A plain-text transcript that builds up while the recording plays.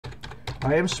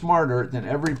I am smarter than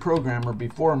every programmer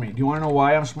before me. Do you want to know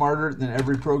why I'm smarter than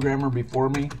every programmer before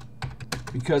me?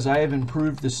 Because I have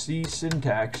improved the C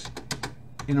syntax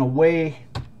in a way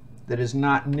that is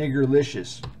not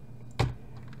niggerlicious.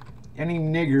 Any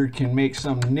nigger can make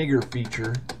some nigger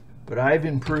feature, but I've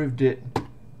improved it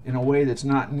in a way that's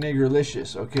not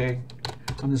niggerlicious, okay?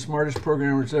 I'm the smartest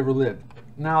programmer that's ever lived.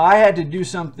 Now, I had to do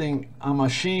something I'm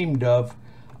ashamed of.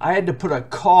 I had to put a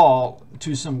call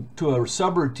to a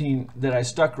subroutine that I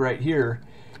stuck right here.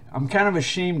 I'm kind of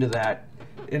ashamed of that.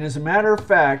 And as a matter of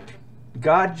fact,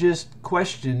 God just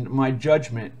questioned my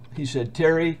judgment. He said,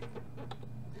 Terry,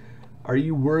 are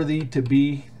you worthy to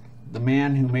be the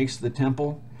man who makes the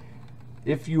temple?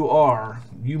 If you are,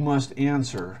 you must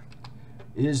answer,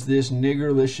 is this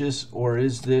niggerlicious or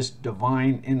is this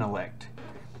divine intellect?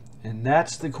 And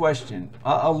that's the question.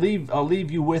 I'll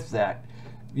leave you with that.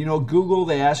 You know, Google,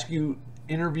 they ask you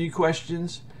interview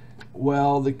questions.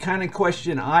 Well, the kind of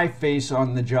question I face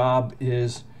on the job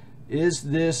is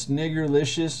this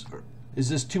niggerlicious? Is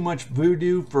this too much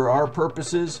voodoo for our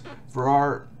purposes, for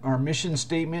our mission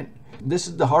statement? This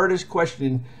is the hardest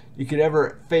question you could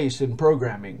ever face in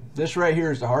programming. This right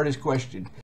here is the hardest question.